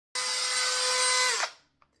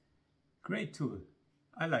Great tool.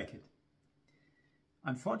 I like it.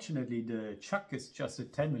 Unfortunately, the chuck is just a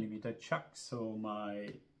 10mm chuck, so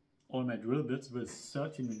all my drill bits with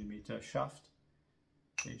 30mm shaft,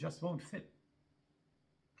 they just won't fit.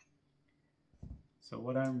 So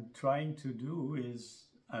what I'm trying to do is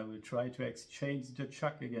I will try to exchange the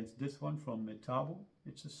chuck against this one from METABO.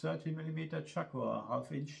 It's a 30mm chuck or a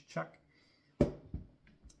 1/2 inch chuck.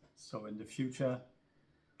 So in the future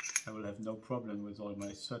I will have no problem with all my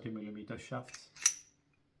 30mm shafts.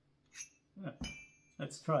 Yeah,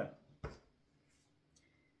 let's try.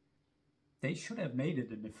 They should have made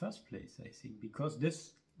it in the first place, I think, because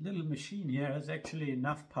this little machine here has actually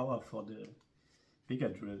enough power for the bigger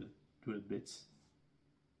drill bits.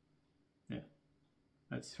 Yeah,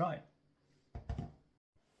 let's try.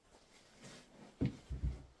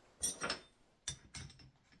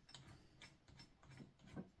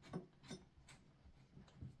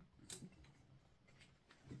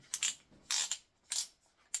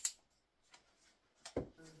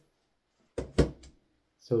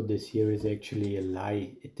 So this here is actually a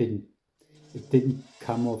lie. It didn't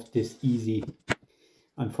come off this easy.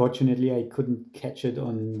 Unfortunately, I couldn't catch it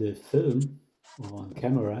on the film or on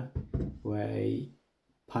camera where I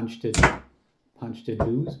punched it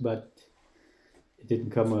loose, but it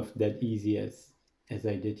didn't come off that easy as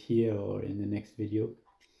I did here or in the next video.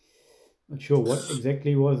 Not sure what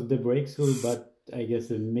exactly was the breakthrough, but I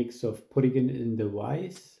guess a mix of putting it in the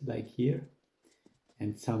vise like here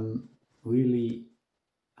and some really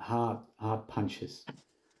hard punches.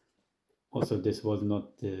 Also, this was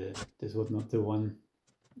not the one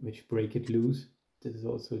which break it loose. This is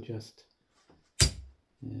also just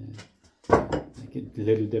like a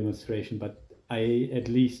little demonstration, but I, at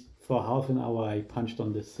least for half an hour, I punched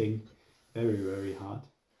on this thing very hard,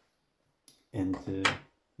 and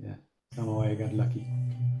yeah, somehow I got lucky.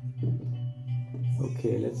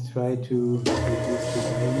 Okay, let's try to reduce the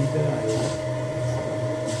diameter.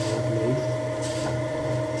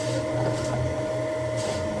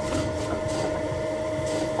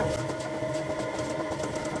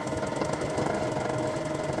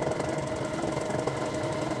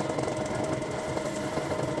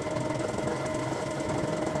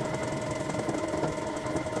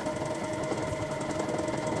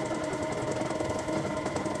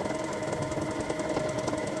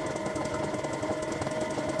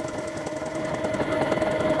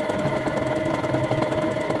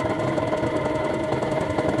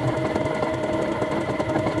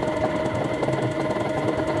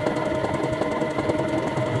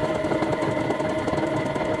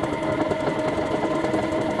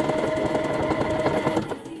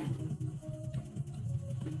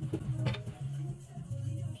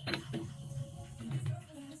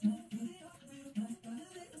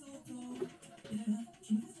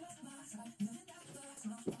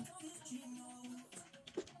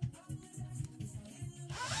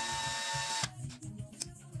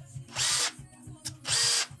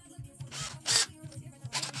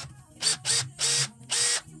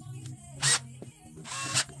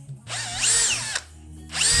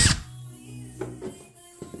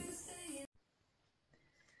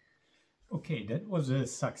 Okay, that was a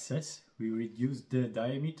success. We reduced the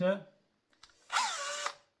diameter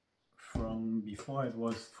from before it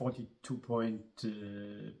was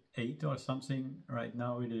 42.8 or something. Right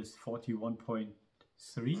now it is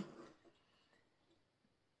 41.3.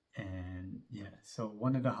 And yeah, so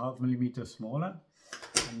 1.5 mm smaller,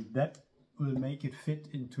 and that will make it fit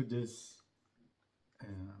into this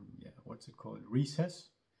yeah, what's it called, recess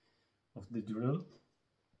of the drill.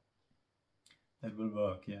 That will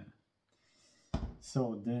work, yeah.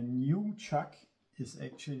 So the new chuck is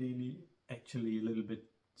actually a little bit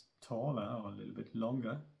taller or a little bit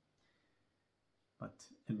longer, but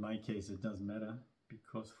in my case it doesn't matter,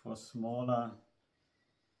 because for small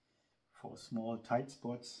tight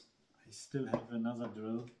spots I still have another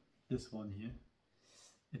drill, this one here.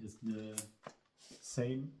 It is the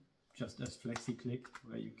same, just as flexi-click,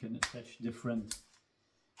 where you can attach different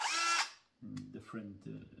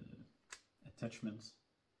attachments.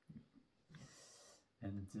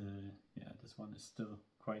 And yeah, this one is still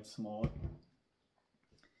quite small.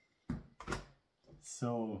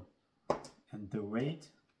 So, and the weight,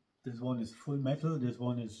 this one is full metal, this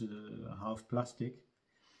one is half plastic.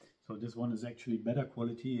 So this one is actually better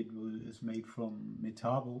quality. It is made from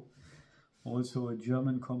METABO, also a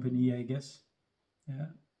German company, I guess.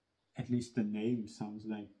 Yeah, at least the name sounds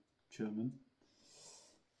like German.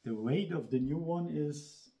 The weight of the new one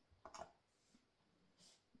is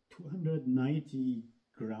 290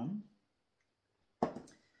 grams.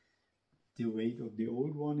 The weight of the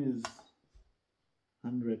old one is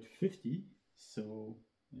 150. So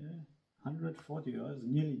yeah, 140 euros,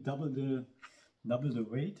 nearly double the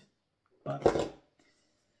weight, but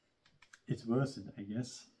it's worth it, I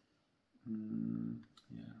guess.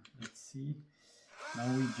 Yeah, let's see.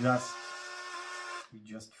 Now we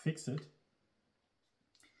just fix it.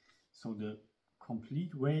 So the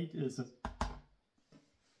complete weight is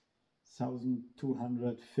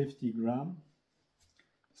 1,250 gram.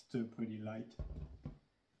 Still pretty light.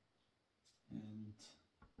 And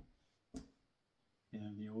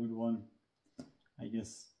yeah, the old one, I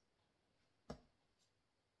guess,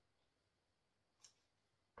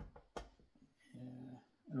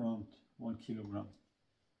 around 1 kilogram.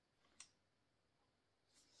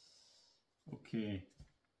 Okay,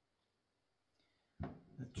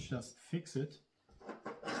 let's just fix it.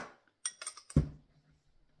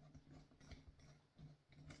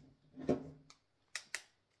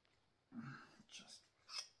 Just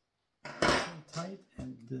tight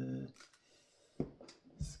and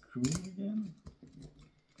screw again,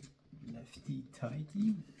 lefty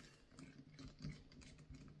tighty.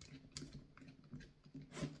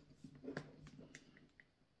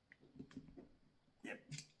 Yep,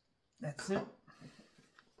 that's it.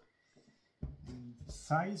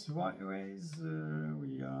 Size wise,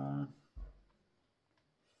 we are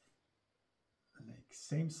like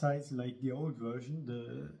same size like the old version,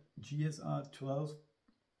 the GSR 12-15.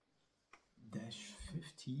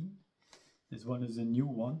 This one is a new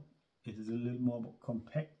one. It is a little more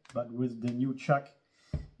compact, but with the new chuck,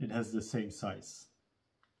 it has the same size.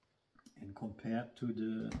 And compared to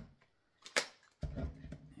the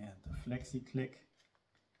flexi click,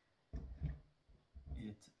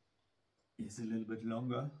 it is a little bit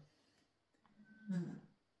longer. And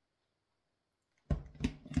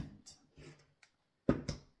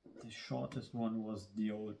the shortest one was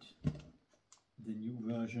the new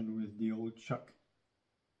version with the old chuck.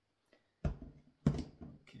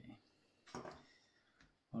 Okay.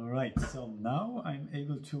 All right, so now I'm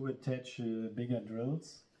able to attach bigger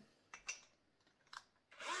drills.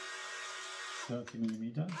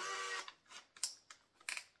 30mm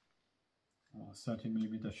or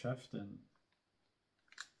 30mm shaft, and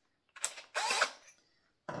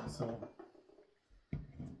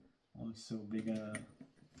also bigger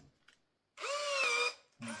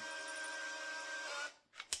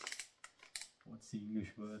what's the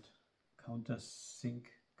English word? Countersunk.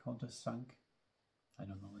 I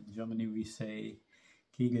don't know. In Germany we say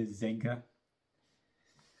Kegelsenker.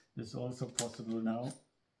 This is also possible now.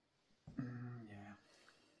 Yeah.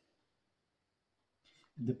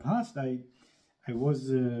 In the past, I was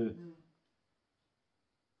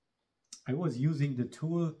using the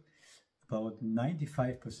tool about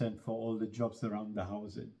 95% for all the jobs around the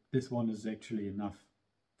house. And this one is actually enough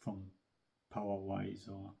from power wise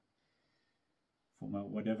or from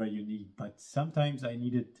whatever you need. But sometimes I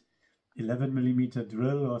needed 11mm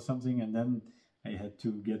drill or something, and then I had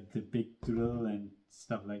to get the big drill and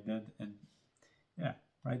stuff like that. And yeah,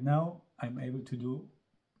 right now I'm able to do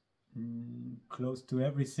close to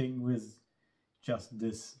everything with just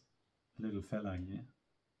this little fella here.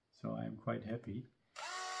 So I'm quite happy.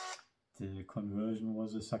 The conversion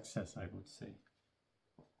was a success, I would say.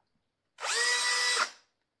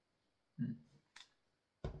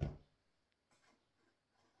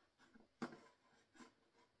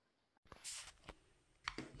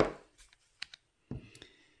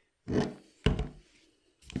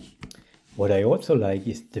 What I also like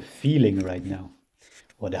is the feeling right now,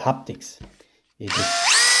 or the haptics. It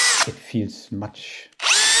feels much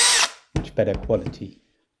better quality.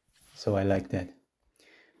 So I like that.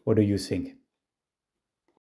 What do you think?